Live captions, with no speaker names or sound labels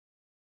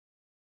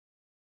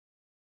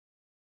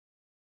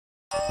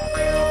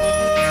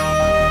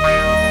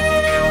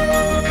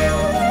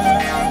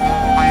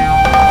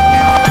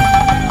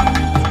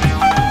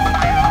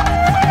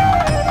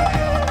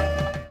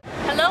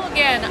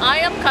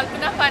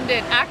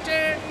Pandit,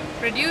 actor,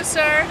 producer,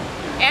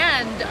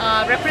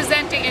 and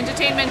representing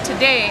Entertainment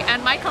Today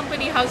and my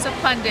company House of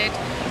Pandit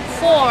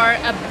for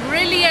a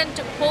brilliant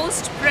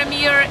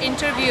post-premiere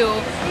interview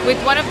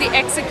with one of the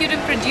executive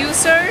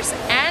producers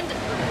and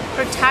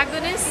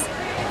protagonists,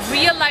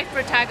 real-life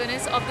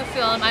protagonists of the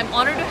film. I'm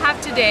honored to have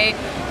today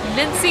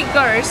Lindsay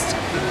Gerszt,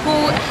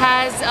 who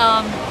has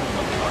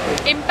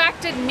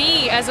impacted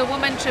me as a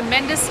woman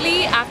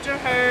tremendously after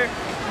her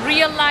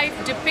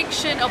real-life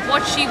depiction of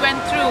what she went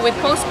through with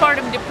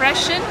postpartum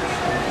depression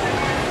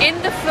in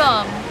the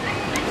film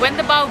When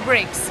the Bough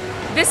Breaks.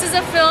 This is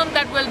a film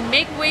that will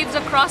make waves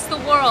across the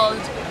world.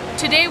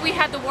 Today we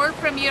had the world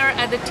premiere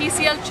at the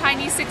TCL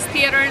Chinese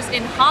Theaters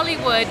in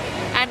Hollywood,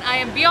 and I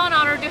am beyond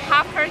honored to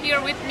have her here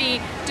with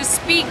me to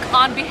speak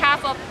on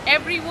behalf of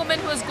every woman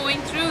who is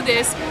going through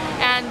this.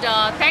 And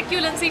thank you,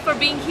 Lindsay, for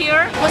being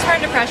here.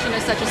 Postpartum depression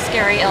is such a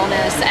scary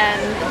illness,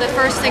 and the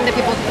first thing that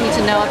people need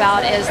to know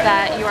about is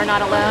that you are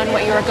not alone.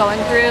 What you are going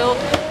through,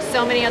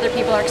 so many other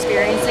people are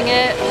experiencing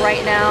it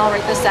right now,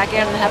 right this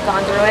second, and have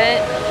gone through it.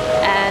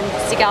 And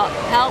seek out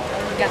help,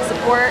 get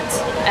support,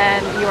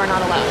 and you are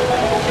not alone.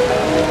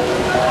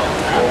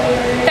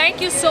 Thank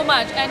you so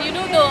much. And you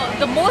know,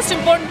 the most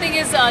important thing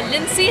is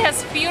Lindsay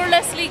has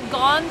fearlessly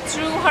gone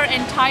through her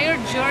entire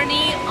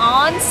journey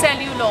on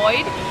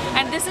celluloid,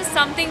 and this is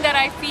something that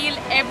I feel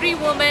every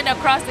woman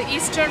across the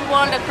Eastern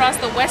world, across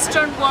the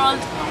Western world,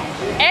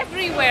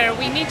 everywhere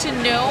we need to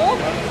know.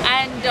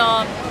 And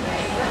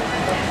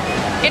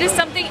it is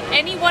something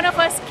any one of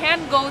us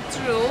can go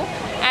through,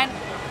 and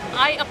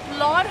I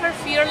applaud her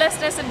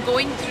fearlessness in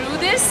going through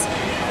this.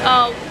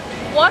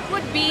 What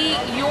would be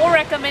your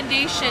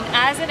recommendation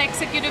as an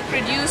executive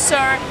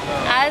producer,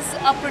 as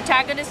a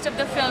protagonist of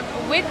the film,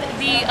 with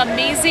the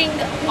amazing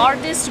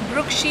artist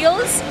Brooke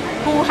Shields,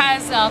 who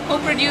has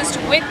co-produced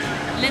with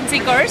Lindsay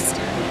Gerszt?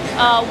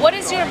 What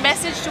is your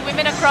message to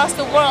women across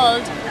the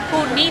world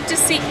who need to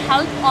seek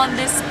help on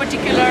this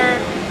particular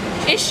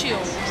issue?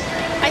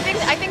 I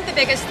think the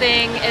biggest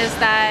thing is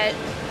that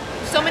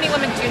so many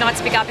women do not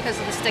speak out because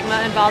of the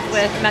stigma involved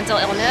with mental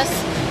illness.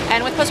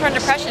 And with postpartum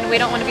depression, we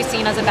don't want to be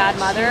seen as a bad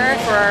mother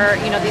for,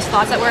 you know, these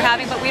thoughts that we're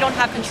having, but we don't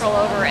have control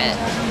over it.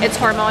 It's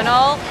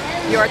hormonal.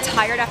 You're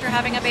tired after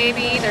having a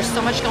baby. There's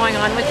so much going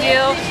on with you.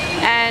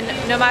 And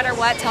no matter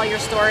what, tell your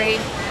story,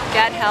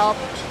 get help,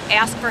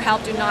 ask for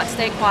help, do not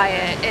stay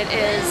quiet. It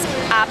is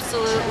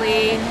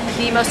absolutely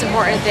the most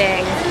important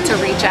thing to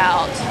reach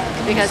out.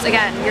 Because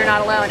again, you're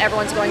not alone.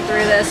 Everyone's going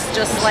through this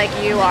just like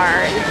you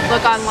are.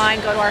 Look online,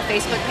 go to our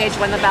Facebook page,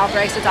 When the Bough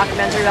Breaks, a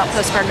documentary about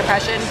postpartum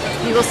depression.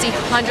 You will see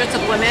hundreds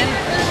of women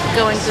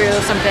going through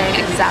something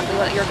exactly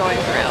what you're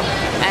going through,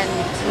 and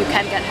you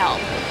can get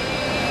help.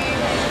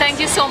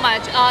 Thank you so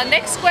much.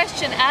 Next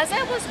question. As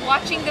I was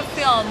watching the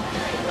film,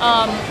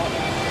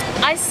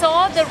 I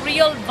saw the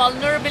real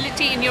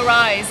vulnerability in your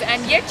eyes,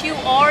 and yet you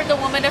are the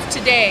woman of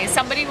today,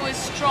 somebody who is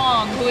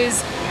strong, who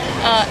is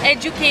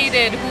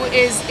educated, who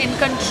is in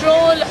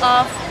control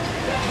of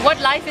what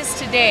life is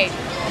today.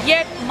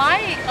 Yet my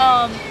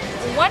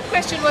one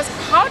question was,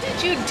 how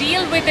did you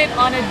deal with it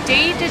on a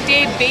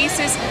day-to-day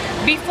basis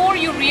before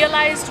you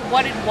realized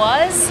what it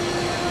was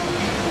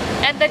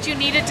and that you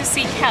needed to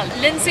seek help?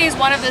 Lindsay is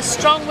one of the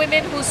strong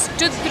women who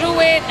stood through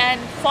it and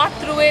fought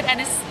through it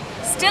and is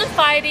still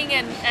fighting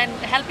and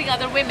helping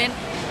other women.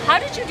 How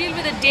did you deal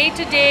with the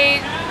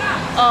day-to-day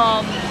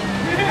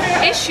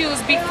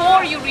issues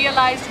before you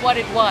realized what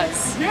it was?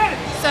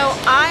 So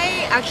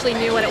I actually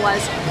knew what it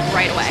was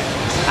right away.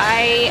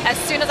 As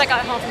soon as I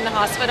got home from the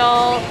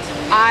hospital,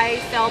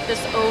 I felt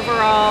this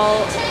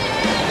overall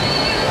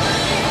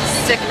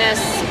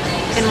sickness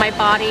in my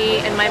body,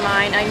 in my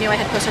mind. I knew I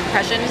had postpartum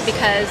depression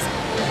because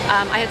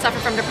I had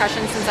suffered from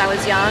depression since I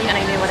was young, and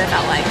I knew what it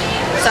felt like.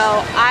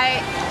 So I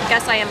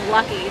guess I am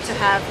lucky to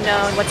have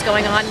known what's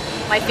going on.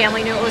 My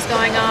family knew what was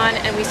going on,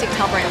 and we seeked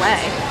help right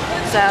away.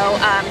 So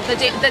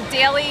the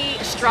daily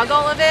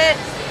struggle of it,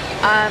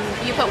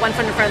 you put one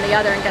foot in front of the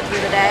other and get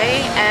through the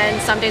day, and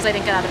some days I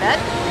didn't get out of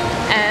bed,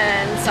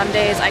 and some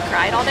days I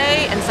cried all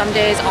day, and some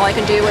days all I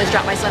can do was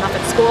drop my son off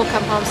at school,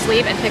 come home,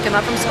 sleep, and pick him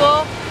up from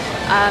school.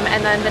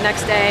 And then the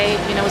next day,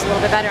 you know, was a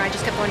little bit better. I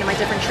just kept going to my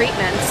different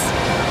treatments,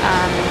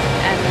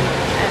 and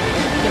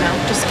you know,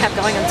 just kept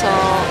going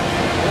until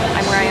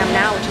I'm where I am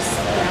now, which is,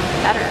 you know,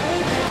 better.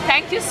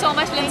 Thank you so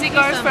much, Lindsay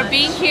Gerszt, for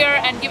being here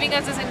and giving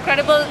us this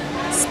incredible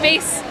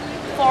space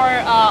for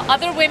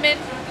other women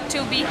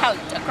to be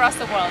helped across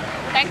the world.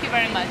 Thank you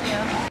very much.